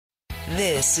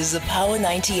This is a Power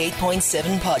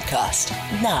 98.7 podcast.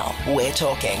 Now we're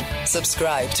talking.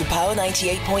 Subscribe to Power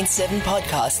 98.7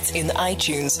 podcasts in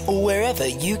iTunes or wherever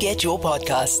you get your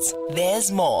podcasts.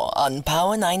 There's more on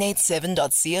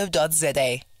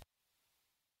power987.co.za.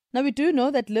 Now, we do know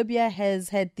that Libya has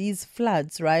had these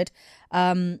floods, right?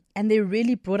 And they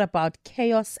really brought about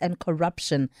chaos and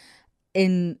corruption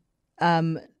in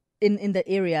the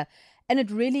area. And it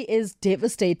really is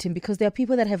devastating because there are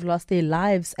people that have lost their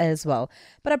lives as well.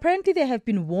 But apparently there have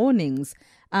been warnings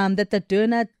that the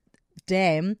Derna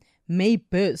Dam may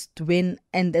burst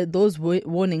those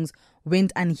warnings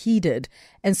went unheeded.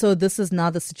 And so this is now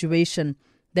the situation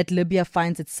that Libya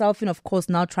finds itself in, of course,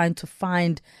 now trying to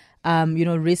find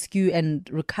rescue and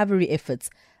recovery efforts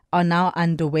are now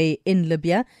underway in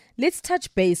Libya. Let's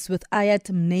touch base with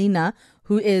Ayat Mnena,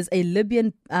 who is a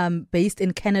Libyan based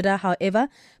in Canada, however.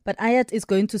 But Ayat is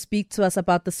going to speak to us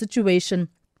about the situation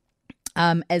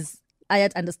as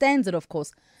Ayat understands it, of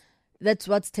course. That's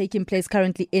what's taking place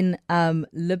currently in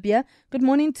Libya. Good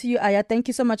morning to you, Ayat. Thank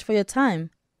you so much for your time.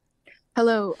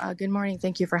 Hello. Good morning.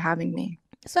 Thank you for having me.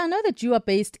 So I know that you are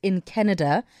based in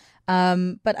Canada.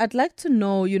 But I'd like to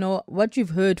know, what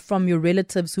you've heard from your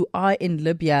relatives who are in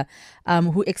Libya,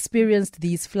 who experienced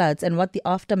these floods and what the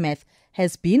aftermath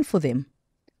has been for them.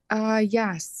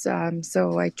 Yes.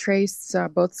 So I trace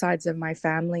both sides of my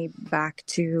family back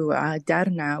to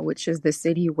Derna, which is the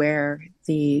city where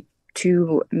the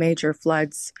two major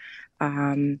floods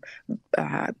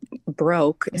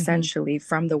broke essentially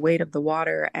from the weight of the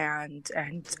water and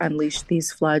unleashed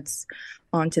these floods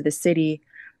onto the city.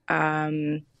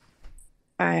 My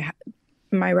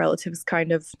relatives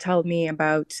kind of tell me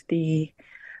about the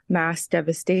mass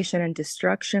devastation and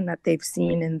destruction that they've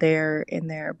seen in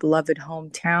their beloved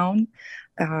hometown.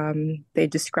 They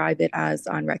describe it as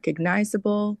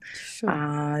unrecognizable.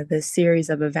 Sure. The series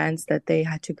of events that they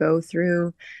had to go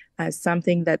through as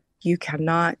something that you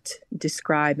cannot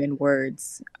describe in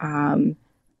words.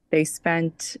 They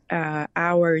spent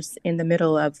hours in the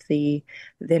middle of the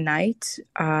night.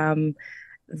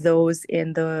 Those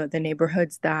in the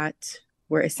neighborhoods that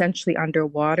were essentially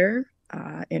underwater,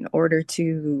 in order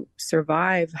to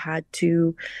survive, had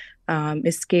to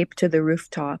escape to the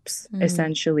rooftops,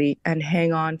 essentially, and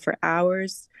hang on for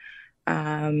hours.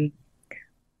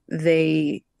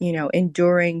 They,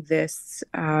 enduring this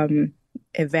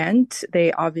event,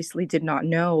 they obviously did not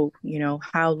know,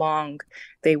 how long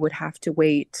they would have to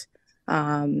wait,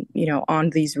 on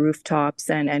these rooftops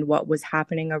and what was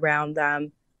happening around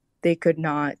them. They could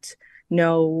not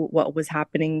know what was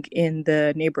happening in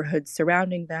the neighborhoods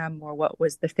surrounding them or what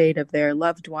was the fate of their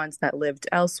loved ones that lived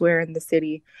elsewhere in the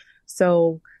city.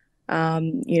 So,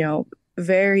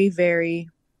 very, very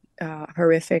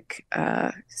horrific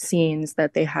scenes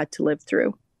that they had to live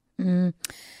through. Mm.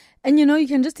 And, you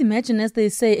can just imagine, as they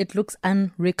say, it looks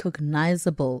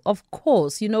unrecognizable. Of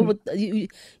course, you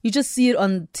just see it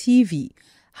on TV,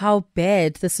 how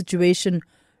bad the situation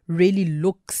really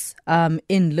looks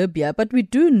in Libya. But we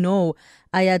do know,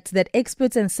 Ayat, that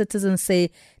experts and citizens say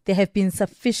there have been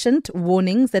sufficient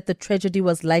warnings that the tragedy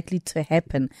was likely to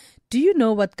happen. Do you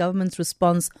know what government's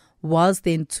response was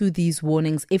then to these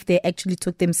warnings, if they actually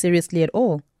took them seriously at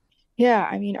all? Yeah,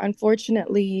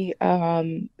 unfortunately,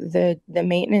 the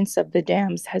maintenance of the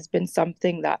dams has been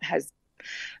something that has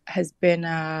been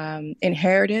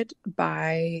inherited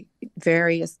by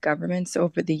various governments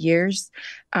over the years,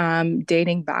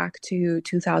 dating back to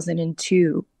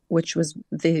 2002, which was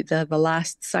the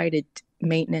last cited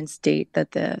maintenance date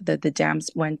that the dams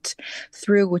went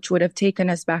through, which would have taken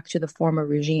us back to the former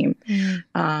regime.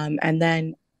 And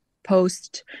then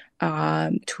post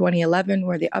 2011,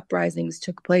 where the uprisings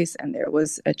took place and there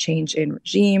was a change in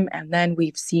regime. And then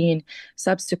we've seen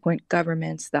subsequent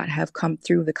governments that have come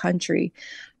through the country.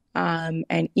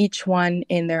 And each one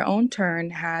in their own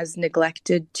turn has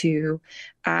neglected to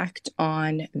act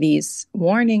on these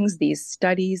warnings, these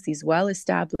studies, these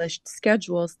well-established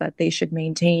schedules that they should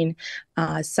maintain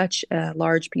such a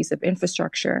large piece of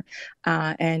infrastructure.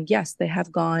 And yes, they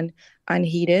have gone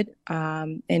unheeded.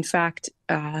 In fact,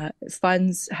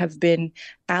 funds have been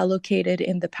allocated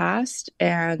in the past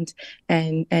and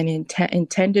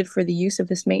intended for the use of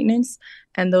this maintenance,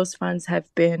 and those funds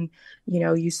have been,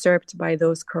 usurped by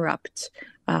those corrupt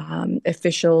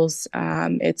officials.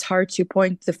 It's hard to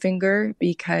point the finger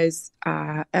because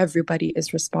everybody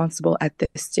is responsible at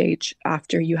this stage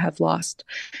after you have lost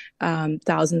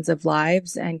thousands of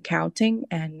lives and counting,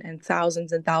 and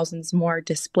thousands more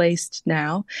displaced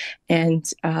now,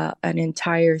 and an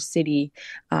entire city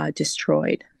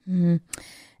destroyed. Mm.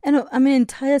 And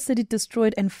entire city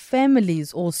destroyed, and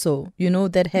families also,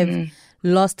 that have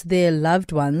lost their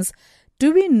loved ones.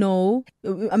 do we know,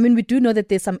 I mean, we do know that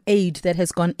there's some aid that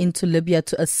has gone into Libya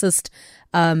to assist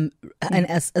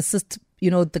assist,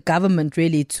 the government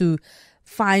really to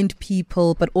find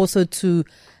people, but also to,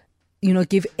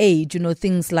 give aid,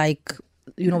 things like,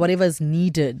 whatever is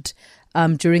needed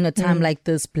during a time like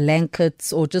this,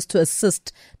 blankets, or just to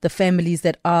assist the families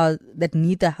that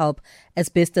need the help as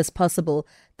best as possible.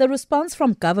 The response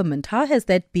from government, how has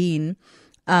that been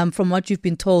from what you've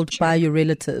been told by your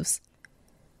relatives?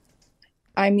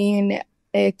 I mean,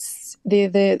 it's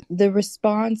the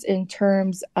response in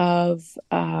terms of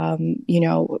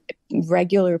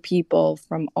regular people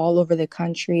from all over the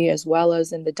country, as well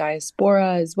as in the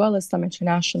diaspora, as well as some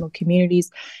international communities,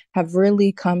 have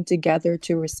really come together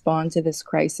to respond to this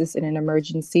crisis in an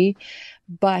emergency.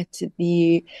 But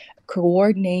the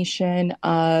coordination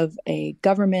of a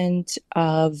government,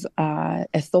 of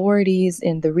authorities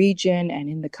in the region and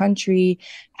in the country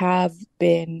have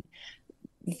been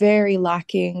very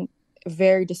lacking,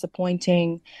 very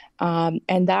disappointing,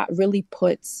 and that really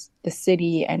puts the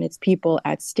city and its people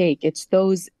at stake. It's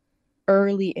those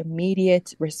early,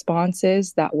 immediate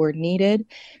responses that were needed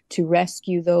to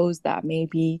rescue those that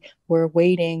maybe were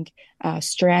waiting,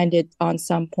 stranded on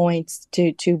some points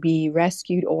to be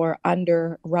rescued, or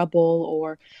under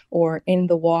rubble or in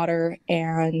the water.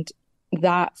 And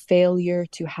that failure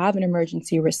to have an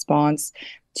emergency response,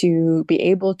 to be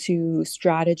able to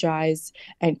strategize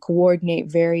and coordinate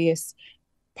various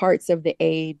parts of the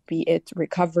aid, be it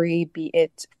recovery, be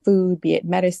it food, be it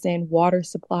medicine, water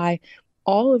supply,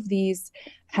 all of these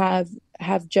have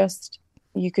just,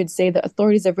 you could say the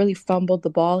authorities have really fumbled the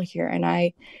ball here. And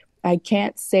I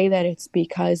can't say that it's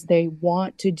because they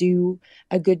want to do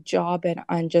a good job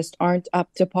and just aren't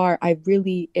up to par.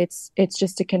 It's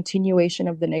just a continuation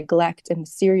of the neglect and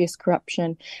serious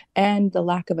corruption and the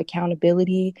lack of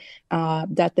accountability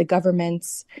that the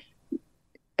governments,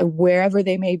 wherever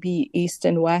they may be, east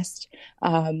and west,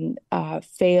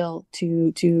 fail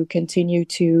to continue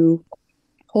to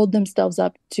hold themselves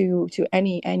up to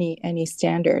any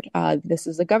standard. This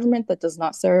is a government that does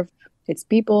not serve its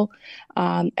people,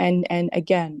 and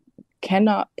again,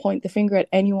 cannot point the finger at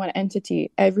any one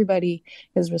entity. Everybody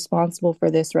is responsible for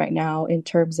this right now in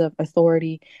terms of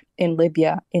authority in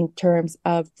Libya, in terms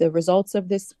of the results of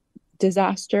this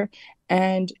disaster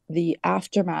and the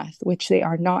aftermath, which they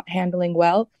are not handling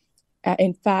well.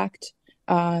 In fact,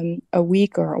 a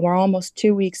week or almost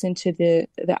 2 weeks into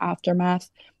the aftermath,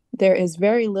 there is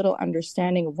very little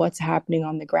understanding of what's happening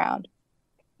on the ground.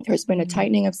 There's been a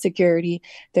tightening of security.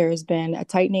 There has been a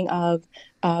tightening of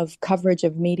coverage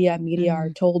of media. Media are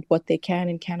told what they can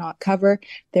and cannot cover.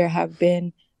 There have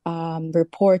been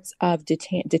reports of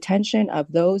detention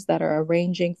of those that are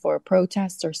arranging for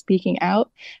protests or speaking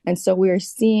out. And so we are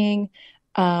seeing,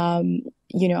 a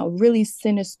really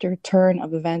sinister turn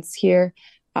of events here.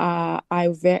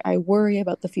 I worry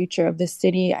about the future of this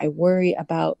city. I worry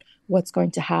about what's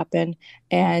going to happen,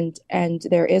 and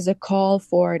there is a call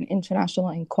for an international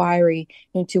inquiry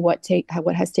into what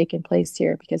has taken place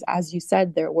here, because as you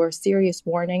said, there were serious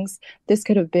warnings. This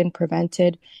could have been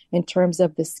prevented in terms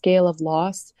of the scale of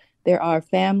loss. There are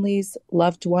families,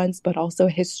 loved ones, but also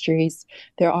histories.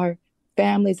 There are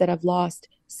families that have lost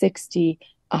 60,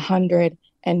 100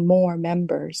 and more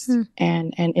members,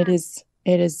 and it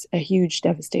is a huge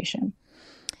devastation.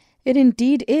 It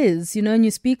indeed is. And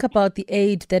you speak about the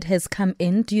aid that has come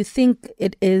in. Do you think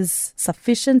it is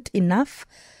sufficient enough,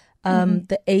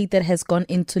 the aid that has gone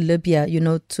into Libya,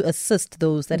 to assist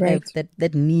those that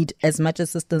that need as much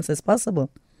assistance as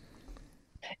possible?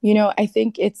 I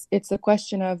think it's a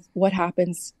question of what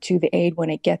happens to the aid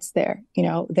when it gets there.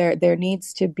 There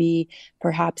needs to be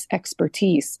perhaps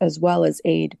expertise as well as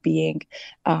aid being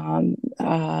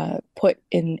put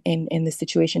in the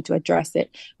situation to address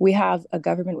it. We have a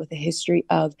government with a history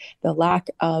of the lack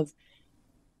of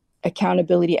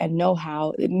accountability and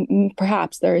know-how.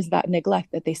 Perhaps there is that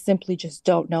neglect that they simply just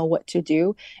don't know what to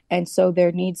do. And so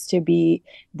there needs to be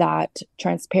that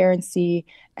transparency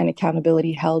and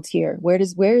accountability held here. Where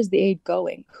is the aid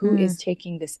going? Who is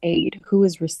taking this aid? Who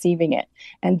is receiving it?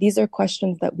 And these are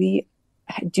questions that we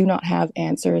do not have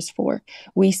answers for.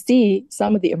 We see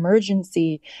some of the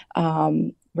emergency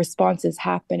responses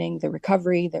happening, the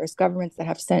recovery. There's governments that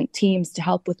have sent teams to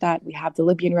help with that. We have the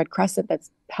Libyan Red Crescent that's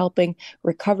helping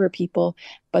recover people.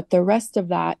 But the rest of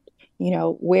that,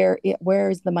 where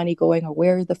is the money going, or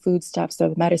where are the foodstuffs or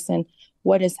the medicine?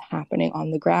 What is happening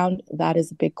on the ground? That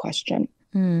is a big question.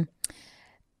 And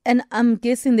I'm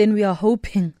guessing then we are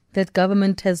hoping that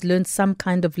government has learned some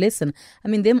kind of lesson. I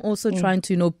mean, them also trying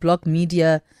to, block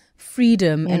media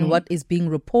freedom and what is being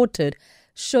reported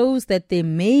shows that there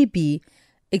may be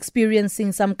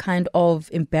experiencing some kind of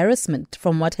embarrassment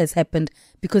from what has happened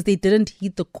because they didn't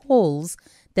heed the calls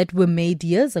that were made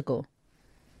years ago.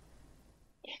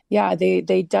 Yeah,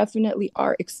 they definitely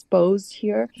are exposed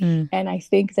here. And I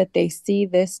think that they see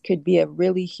this could be a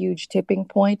really huge tipping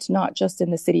point, not just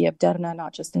in the city of Derna,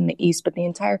 not just in the east, but the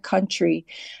entire country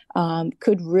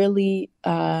could really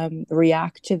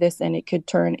react to this, and it could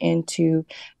turn into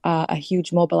a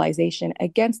huge mobilization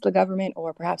against the government,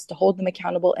 or perhaps to hold them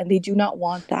accountable. And they do not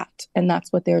want that. And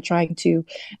that's what they're trying to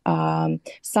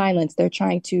silence. They're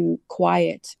trying to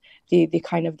quiet the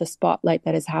kind of the spotlight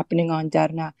that is happening on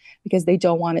Derna, because they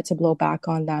don't want it to blow back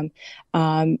on them.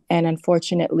 And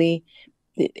unfortunately,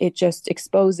 it just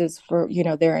exposes for,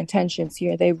 their intentions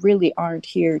here. They really aren't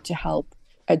here to help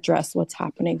address what's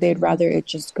happening. They'd rather it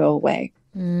just go away.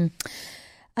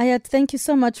 Ayat, thank you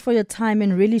so much for your time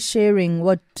and really sharing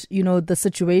what, the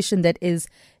situation that is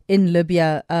in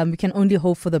Libya. We can only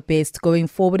hope for the best going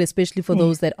forward, especially for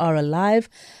those that are alive.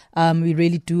 We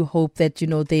really do hope that,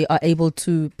 they are able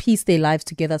to piece their lives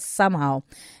together somehow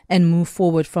and move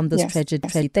forward from this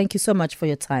tragedy. Thank you so much for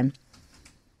your time.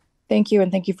 Thank you,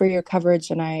 and thank you for your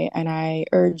coverage. And I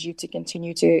urge you to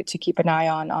continue to keep an eye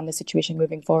on the situation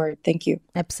moving forward. Thank you.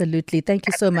 Absolutely. Thank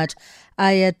you so much.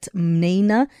 Ayat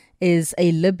Mneina is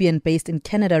a Libyan based in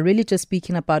Canada, really just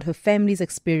speaking about her family's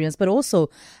experience, but also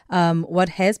what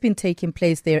has been taking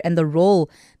place there and the role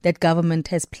that government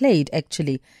has played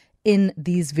actually in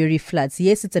these very floods.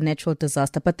 Yes, it's a natural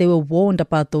disaster, but they were warned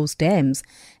about those dams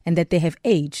and that they have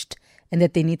aged and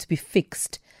that they need to be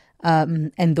fixed.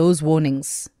 And those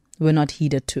warnings were not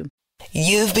heeded to.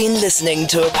 You've been listening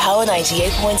to a Power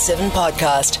 98.7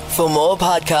 podcast. For more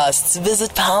podcasts, visit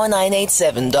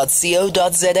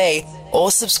power987.co.za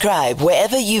or subscribe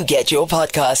wherever you get your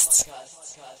podcasts.